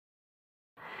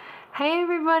Hey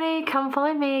everybody, come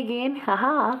follow me again.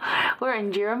 Haha. We're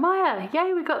in Jeremiah.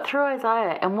 Yay, we got through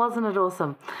Isaiah, and wasn't it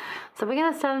awesome? So we're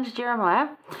going to start into Jeremiah.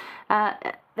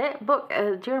 That book,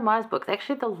 Jeremiah's book, is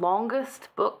actually the longest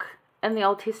book in the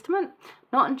Old Testament.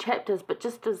 Not in chapters, but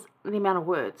just as the amount of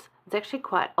words. It's actually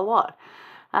quite a lot.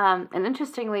 And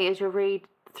interestingly, as you read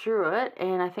through it,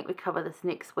 and I think we cover this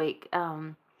next week,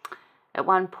 at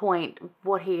one point,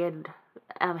 what he had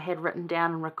written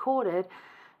down and recorded,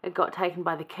 it got taken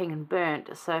by the king and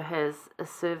burnt, so his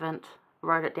servant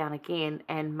wrote it down again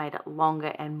and made it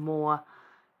longer and more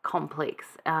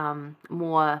complex,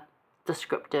 more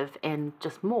descriptive, and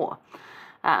just more.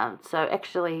 So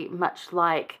actually, much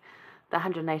like the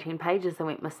 118 pages that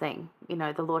went missing,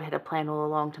 the Lord had a plan all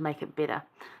along to make it better.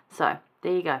 So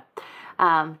there you go.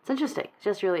 It's interesting. It's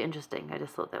just really interesting. I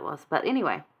just thought that was. But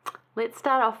anyway, let's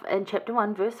start off in chapter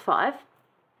 1, verse 5.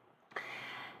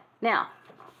 Now,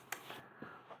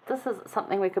 this is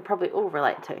something we could probably all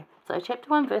relate to. So chapter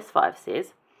 1 verse 5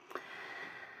 says,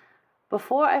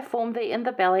 "Before I formed thee in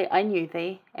the belly I knew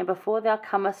thee, and before thou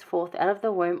comest forth out of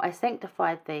the womb I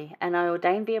sanctified thee, and I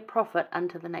ordained thee a prophet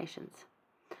unto the nations."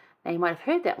 Now you might have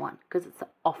heard that one, because it's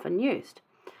often used.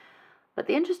 But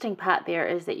the interesting part there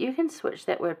is that you can switch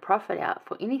that word prophet out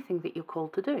for anything that you're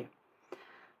called to do.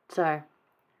 So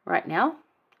right now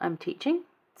I'm teaching,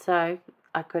 so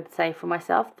I could say for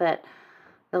myself that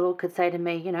the Lord could say to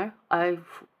me, I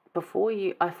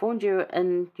formed you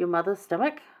in your mother's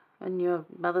stomach, in your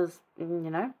mother's,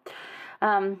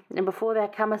 and before thou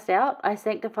comest out, I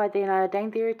sanctified thee and I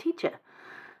ordained thee a teacher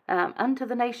unto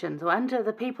the nations or unto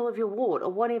the people of your ward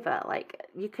or whatever. Like,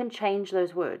 you can change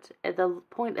those words. The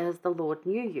point is the Lord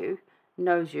knew you,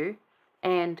 knows you,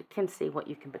 and can see what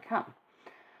you can become.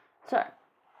 So,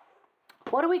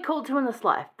 what are we called to in this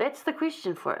life? That's the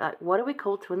question for it. Like, what are we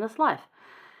called to in this life?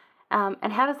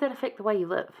 And how does that affect the way you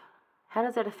live? How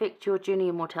does that affect your journey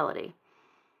in mortality?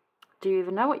 Do you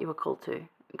even know what you were called to?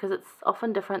 Because it's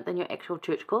often different than your actual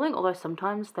church calling, although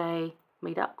sometimes they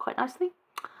meet up quite nicely.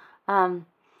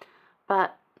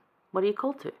 But what are you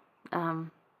called to?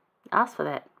 Ask for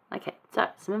that. Okay, so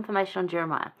some information on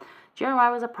Jeremiah.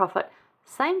 Jeremiah was a prophet,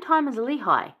 same time as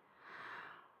Lehi.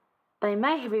 They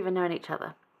may have even known each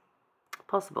other.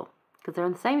 Possible, because they're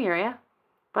in the same area,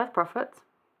 both prophets.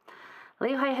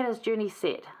 Lehi had his journey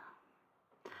set,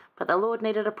 but the Lord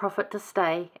needed a prophet to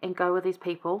stay and go with these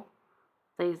people,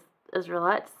 these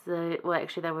Israelites. They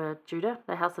were Judah,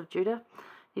 the house of Judah.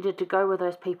 Needed to go with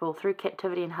those people through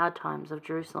captivity and hard times of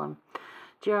Jerusalem.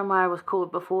 Jeremiah was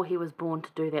called before he was born to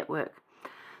do that work.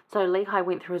 So Lehi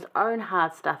went through his own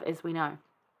hard stuff, as we know.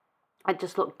 It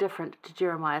just looked different to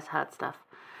Jeremiah's hard stuff.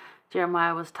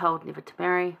 Jeremiah was told never to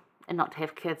marry and not to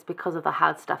have kids because of the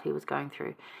hard stuff he was going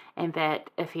through, and that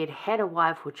if he had had a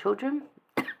wife or children,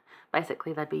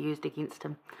 basically they'd be used against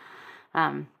him,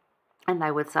 and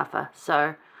they would suffer.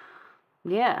 So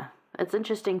yeah, it's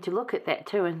interesting to look at that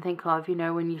too and think of,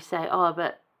 when you say, oh,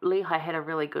 but Lehi had a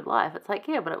really good life. It's like,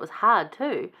 yeah, but it was hard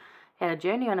too. He had a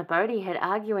journey on a boat, he had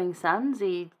arguing sons,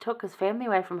 he took his family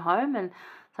away from home, and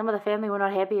some of the family were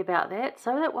not happy about that,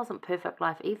 so that wasn't perfect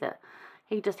life either.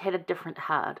 He just had a different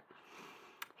hard.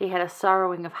 He had a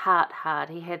sorrowing of heart hard.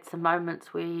 He had some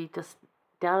moments where he just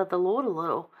doubted the Lord a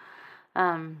little.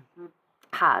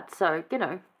 Hard. So,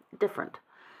 different.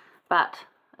 But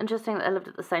interesting that they lived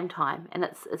at the same time. And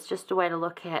it's just a way to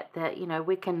look at that,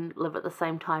 we can live at the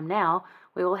same time now.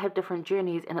 We all have different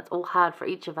journeys and it's all hard for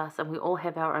each of us and we all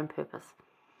have our own purpose.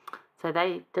 So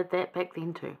they did that back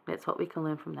then too. That's what we can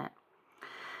learn from that.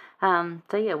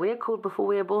 So yeah, we are called before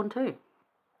we are born too.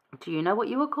 Do you know what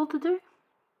you were called to do?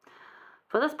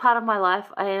 For this part of my life,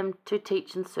 I am to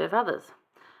teach and serve others,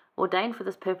 ordained for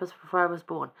this purpose before I was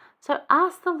born. So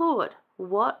ask the Lord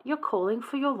what your calling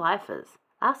for your life is.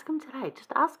 Ask Him today.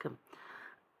 Just ask Him.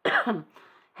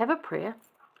 Have a prayer,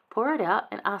 pour it out,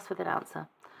 and ask for that answer.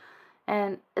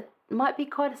 And it might be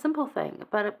quite a simple thing,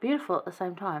 but it's beautiful at the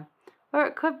same time. Or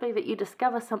it could be that you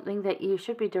discover something that you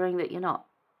should be doing that you're not.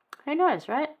 Who knows,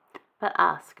 right? But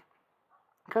ask,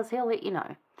 because He'll let you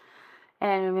know.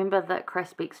 And remember that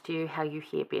Christ speaks to you how you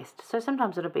hear best. So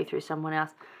sometimes it'll be through someone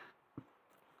else.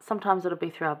 Sometimes it'll be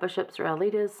through our bishops or our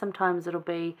leaders. Sometimes it'll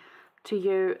be to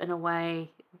you in a way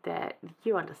that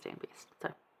you understand best.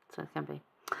 So it can be.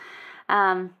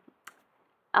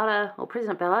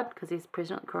 President Ballard, because he's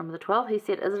president of Quorum of the 12, he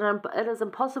said, it is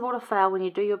impossible to fail when you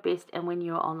do your best and when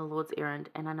you are on the Lord's errand.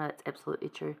 And I know that's absolutely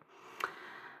true.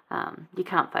 You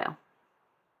can't fail.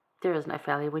 There is no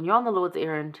failure. When you're on the Lord's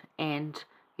errand and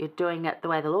you're doing it the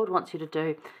way the Lord wants you to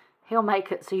do, He'll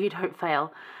make it so you don't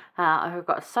fail. I've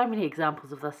got so many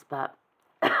examples of this, but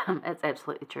it's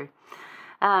absolutely true.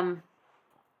 And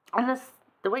this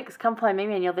the week's Come Follow Me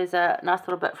manual, there's a nice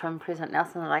little bit from President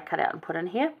Nelson that I cut out and put in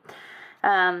here.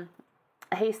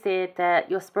 He said that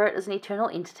your spirit is an eternal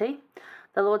entity.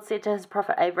 The Lord said to his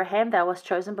prophet Abraham, thou wast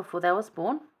chosen before thou wast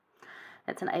born.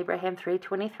 That's in Abraham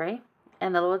 3:23.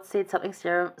 And the Lord said something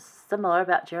similar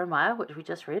about Jeremiah, which we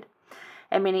just read,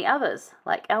 and many others,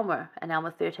 like Alma in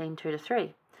Alma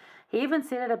 13:2-3. He even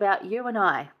said it about you and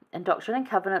I in Doctrine and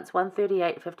Covenants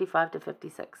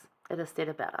 138:55-56. It is said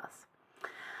about us.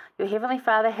 Your heavenly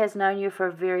Father has known you for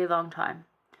a very long time.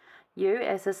 You,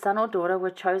 as his son or daughter,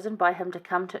 were chosen by him to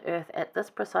come to earth at this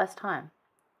precise time,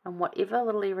 in whatever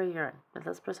little era you're in, at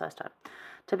this precise time,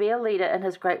 to be a leader in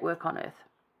his great work on earth.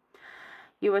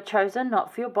 You were chosen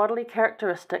not for your bodily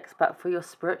characteristics, but for your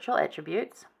spiritual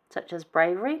attributes, such as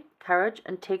bravery, courage,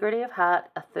 integrity of heart,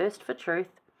 a thirst for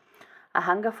truth, a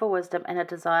hunger for wisdom, and a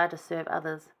desire to serve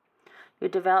others. You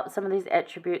develop some of these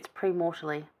attributes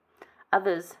premortally.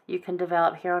 Others you can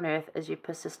develop here on earth as you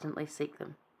persistently seek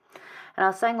them. And I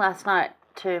was saying last night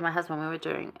to my husband when we were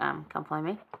doing Come Follow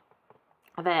Me,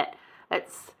 that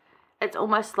it's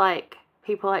almost like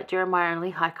people like Jeremiah and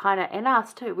Lehi kind of, and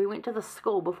us too, we went to the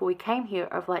school before we came here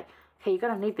of like, okay, you're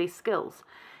going to need these skills.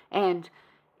 And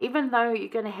even though you're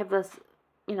going to have this,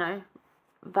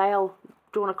 veil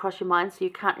drawn across your mind so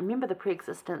you can't remember the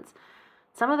pre-existence,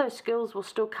 some of those skills will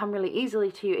still come really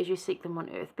easily to you as you seek them on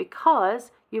earth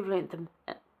because you've learnt them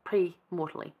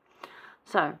pre-mortally.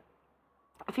 So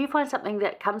if you find something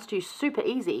that comes to you super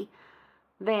easy,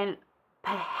 then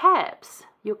perhaps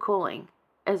your calling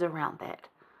is around that.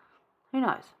 Who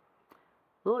knows?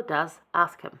 The Lord does.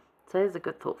 Ask him. So there's a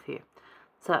good thought for you.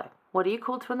 So what are you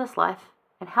called to in this life?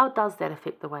 And how does that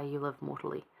affect the way you live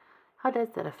mortally? How does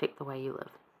that affect the way you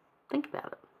live? Think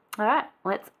about it. All right.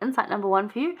 Well, that's insight number 1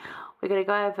 for you. We're going to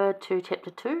go over to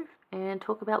chapter 2 and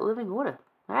talk about living water.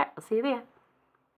 All right. I'll see you there.